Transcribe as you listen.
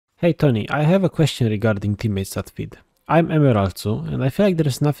Hey Tony, I have a question regarding teammates that feed. I'm Emerald 2 and I feel like there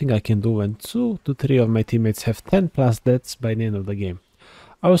is nothing I can do when 2 to 3 of my teammates have 10 plus deaths by the end of the game.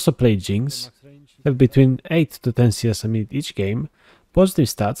 I also play Jinx, have between 8 to 10 CS a minute each game, positive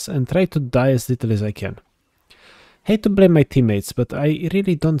stats and try to die as little as I can. Hate to blame my teammates, but I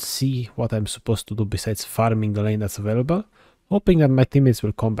really don't see what I'm supposed to do besides farming the lane that's available, hoping that my teammates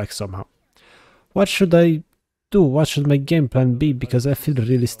will come back somehow. What should I do? What should my game plan be? Because I feel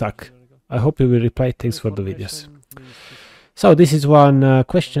really stuck. I hope you will reply. Thanks for the videos. So this is one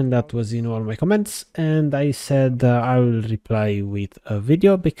question that was in all my comments, and I said I will reply with a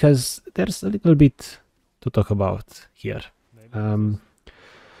video because there's a little bit to talk about here.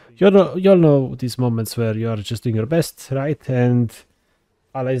 You all know these moments where you are just doing your best, right? And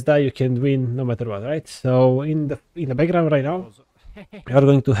allies die, you can win no matter what, right? So in the background right now, we are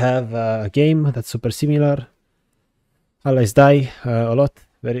going to have a game that's super similar. Allies die a lot,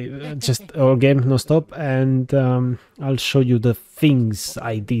 just all game non-stop, and I'll show you the things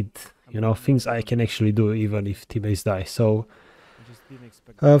I did, things I can actually do even if teammates die. So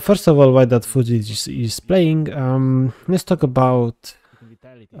first of all, while that footage is playing, let's talk about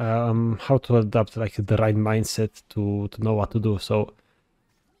how to adapt like the right mindset to know what to do. So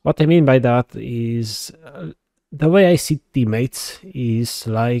what I mean by that is the way I see teammates is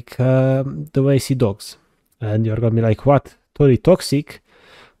like the way I see dogs. And you're gonna be like, what? Totally toxic?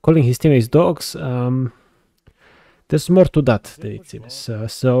 Calling his teammates dogs? There's more to that than it seems.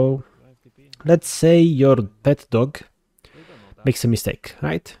 So let's say your pet dog makes a mistake,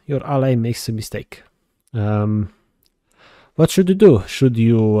 right? Your ally makes a mistake. What should you do? Should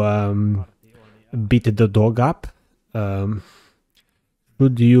you beat the dog up?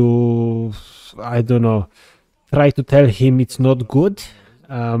 Should you, I don't know, try to tell him it's not good?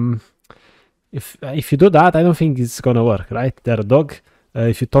 If you do that, I don't think it's gonna work, right? They're a dog.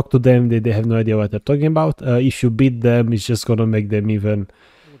 If you talk to them, they have no idea what they're talking about. If you beat them, it's just gonna make them even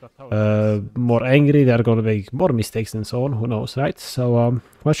more angry. They're gonna make more mistakes and so on. Who knows, right? So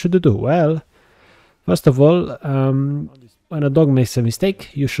what should you do? Well, first of all, when a dog makes a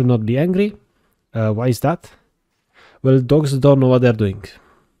mistake, you should not be angry. Why is that? Well, dogs don't know what they're doing.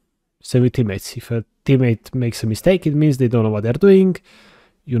 Same with teammates. If a teammate makes a mistake, it means they don't know what they're doing.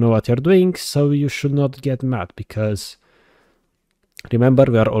 You know what you're doing, so you should not get mad, because remember,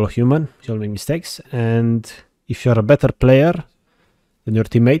 we are all human, we all make mistakes, and if you're a better player than your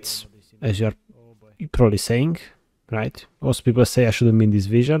teammates, as you're probably saying, right? Most people say I shouldn't be in this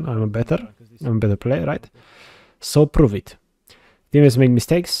vision, I'm a better player, right? So prove it. Teammates make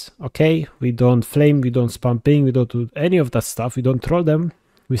mistakes, okay, we don't flame, we don't spam ping, we don't do any of that stuff, we don't troll them,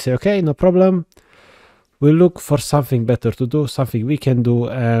 we say okay, no problem. We look for something better to do, something we can do,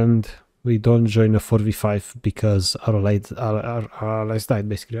 and we don't join a 4v5 because our allies died,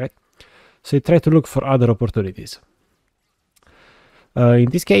 basically, right? So you try to look for other opportunities.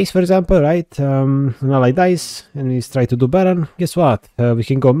 In this case, for example, right, an ally dies and we try to do Baron. Guess what? We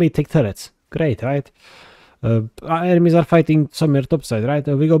can go mid, take turrets. Great, right? Our enemies are fighting somewhere topside, right?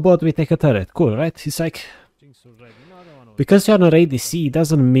 We go bot, we take a turret. Cool, right? It's like, because you're not ADC, it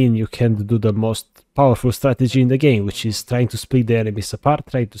doesn't mean you can't do the most powerful strategy in the game, which is trying to split the enemies apart,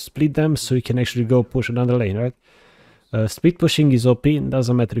 trying to split them so you can actually go push another lane, right? Split pushing is OP, it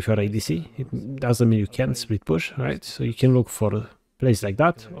doesn't matter if you're ADC, it doesn't mean you can't split push, right? So you can look for places like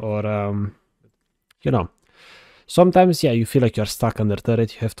that, or, sometimes, yeah, you feel like you're stuck under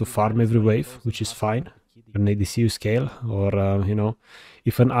turret, you have to farm every wave, which is fine. You're an ADC, you scale, or,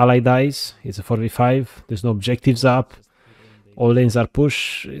 if an ally dies, it's a 4v5, there's no objectives up, all lanes are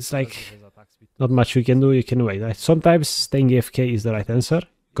push, it's like not much you can do, you can wait. Right? Sometimes staying AFK is the right answer,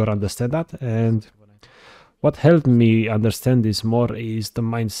 gotta understand that, and what helped me understand this more is the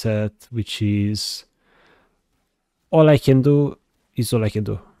mindset, which is all I can do is all I can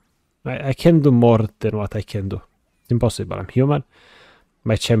do. I can do more than what I can do. It's impossible, I'm human,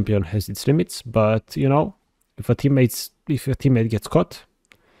 my champion has its limits, but if a teammate gets caught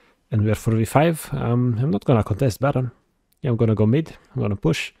and we're 4v5, I'm not gonna contest Baron. Yeah, I'm gonna go mid, I'm gonna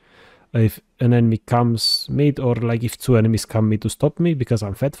push. If an enemy comes mid, or like if two enemies come mid to stop me because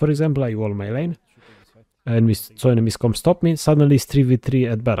I'm fed, for example, I wall my lane, and two enemies come stop me, suddenly it's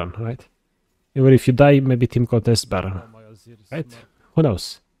 3v3 at Baron, right? Even if you die, maybe team contest Baron, right? Who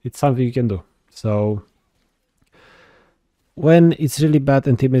knows? It's something you can do. So when it's really bad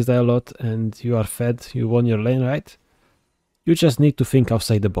and teammates die a lot and you are fed, you won your lane, right? You just need to think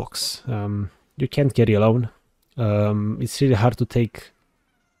outside the box. You can't carry alone. It's really hard to take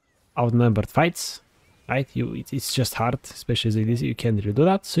outnumbered fights. right? It's just hard, especially as it is. You can't really do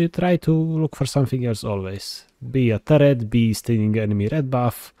that, so you try to look for something else always. Be a turret, be stealing enemy red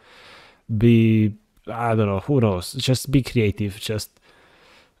buff, be, I don't know, who knows. Just be creative. Just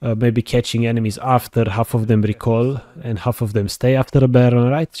maybe catching enemies after half of them recall and half of them stay after a baron,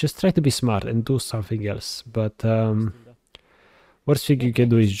 right? Just try to be smart and do something else. But worst thing you can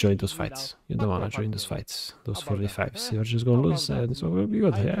do is join those fights. You don't want to join those fights, those 45s. You're just going to lose and it's not going to be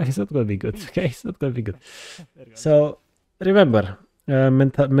good. Yeah, it's not going to be good. Okay, it's not going to be good. So remember,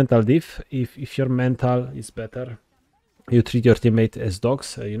 mental diff. If your mental is better, you treat your teammate as dogs.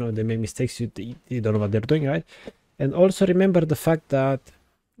 You know, they make mistakes. You don't know what they're doing, right? And also remember the fact that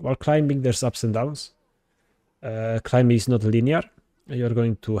while climbing, there's ups and downs. Climbing is not linear. You're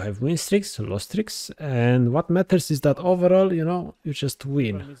going to have win streaks, loss streaks, and what matters is that overall, you know, you just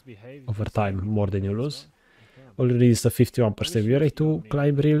win over time more than you lose. Already it's a 51% win rate to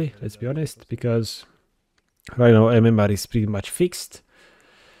climb, really, let's be honest, because right now MMR is pretty much fixed.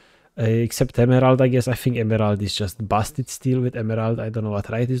 Except Emerald, I guess. I think Emerald is just busted still with Emerald. I don't know what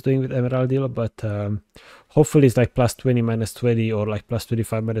Riot is doing with Emerald deal, but hopefully it's like plus 20, minus 20, or like plus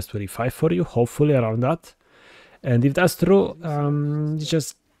 25, minus 25 for you. Hopefully around that. And if that's true, you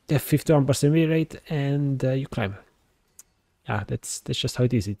just have 51% win rate and you climb. Yeah, that's just how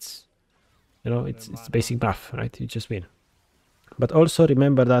it is. It's, you know, it's basic math, right? You just win. But also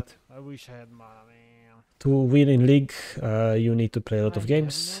remember that to win in League, you need to play a lot of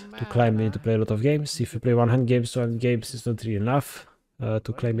games. To climb, you need to play a lot of games. If you play 100 games, 200 games is not really enough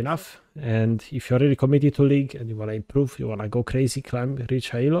to climb enough. And if you're really committed to League and you want to improve, you want to go crazy, climb,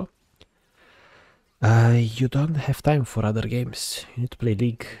 reach high elo, you don't have time for other games. You need to play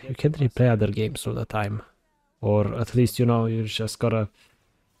League. You can't really play other games all the time. Or at least, you know, you just gotta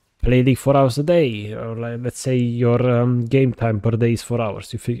play League 4 hours a day, or like, let's say your game time per day is 4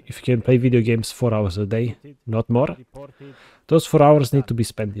 hours. If you can play video games 4 hours a day, not more, those 4 hours need to be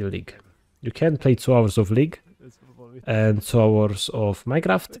spent in League. You can't play 2 hours of League and 2 hours of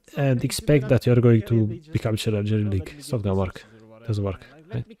Minecraft and expect that you're going to become challenger in League. It's not gonna work. It doesn't work.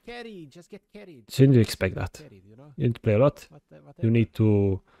 Right? So you need to expect that. You need to play a lot. You need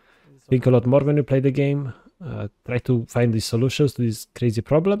to think a lot more when you play the game. Try to find these solutions to these crazy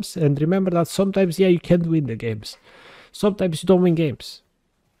problems, and remember that sometimes, yeah, you can't win the games. Sometimes you don't win games.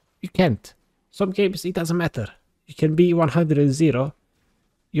 You can't. Some games, it doesn't matter. You can be 100-0.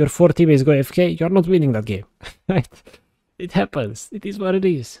 Your 4 teammates go AFK. You're not winning that game. Right? It happens. It is what it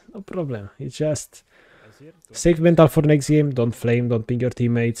is. No problem. It's just save mental for next game. Don't flame. Don't ping your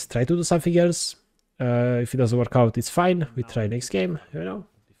teammates. Try to do something else. If it doesn't work out, it's fine. We try next game, you know.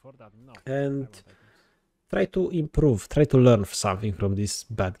 And try to improve, try to learn something from these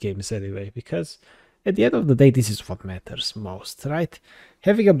bad games anyway, because at the end of the day, this is what matters most, right?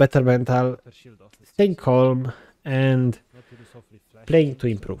 Having a better mental, staying calm, and playing to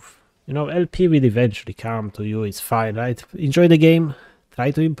improve. You know, LP will eventually come to you, it's fine, right? Enjoy the game,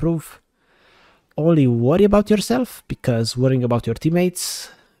 try to improve. Only worry about yourself, because worrying about your teammates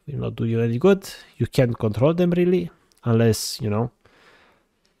will not do you any good. You can't control them really, unless, you know,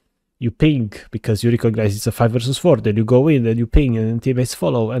 you ping because you recognize it's a 5 versus 4, then you go in and you ping and teammates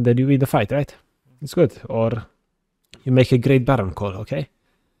follow and then you win the fight, right? It's good. Or you make a great Baron call, okay?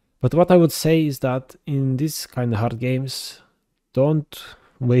 But what I would say is that in these kind of hard games, don't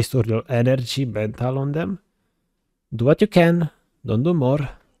waste all your energy, mental on them. Do what you can, don't do more,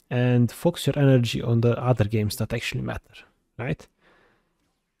 and focus your energy on the other games that actually matter, right?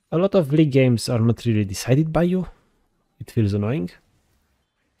 A lot of League games are not really decided by you. It feels annoying.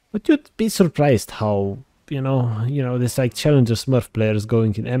 But you'd be surprised how, you know, there's like Challenger Smurf players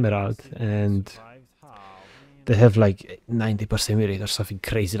going in Emerald and they have like 90% win rate or something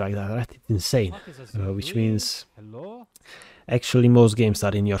crazy like that, right? It's insane. Which means actually most games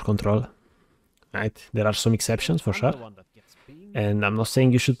are in your control, right? There are some exceptions for sure. And I'm not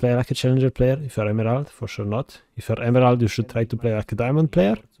saying you should play like a Challenger player if you're Emerald, for sure not. If you're Emerald, you should try to play like a Diamond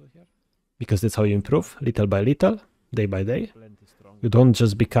player, because that's how you improve, little by little, day by day. You don't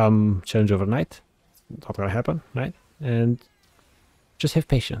just become Challenger overnight. It's not gonna happen, right? And just have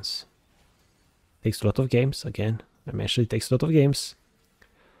patience. Takes a lot of games. Again, I mentioned it takes a lot of games.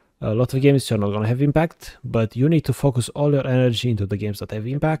 A lot of games you're not gonna have impact, but you need to focus all your energy into the games that have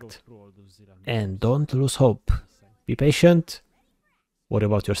impact. And don't lose hope. Be patient. Worry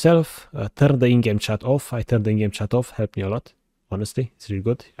about yourself. Turn the in-game chat off. I turned the in-game chat off. Helped me a lot. Honestly, it's really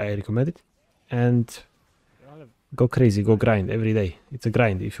good. I recommend it. And go crazy, go grind every day. It's a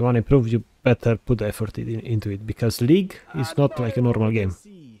grind. If you want to improve, you better put the effort into it, because League is not like a normal game.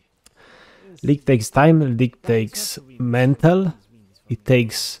 League takes time, League takes mental, it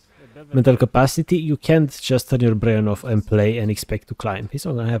takes mental capacity, you can't just turn your brain off and play and expect to climb. It's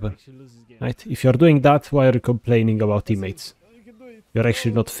not gonna happen, right? If you're doing that, why are you complaining about teammates? You're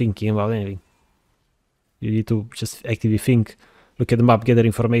actually not thinking about anything. You need to just actively think, look at the map, gather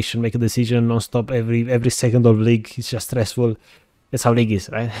information, make a decision non-stop. Every second of League is just stressful. That's how League is,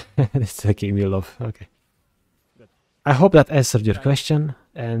 right? That's the game you love. Okay. I hope that answered your question.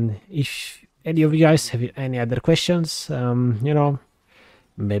 And if any of you guys have any other questions, you know,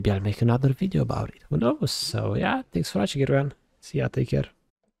 maybe I'll make another video about it. Who knows? So yeah, thanks for watching, everyone. See ya. Take care.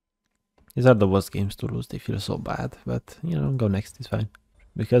 These are the worst games to lose. They feel so bad, but you know, go next. It's fine.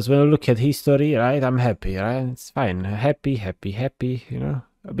 Because when I look at history, right, I'm happy, right? It's fine. Happy, happy, happy, you know?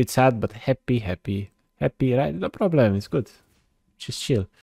 A bit sad, but happy, happy, happy, right? No problem. It's good. Just chill.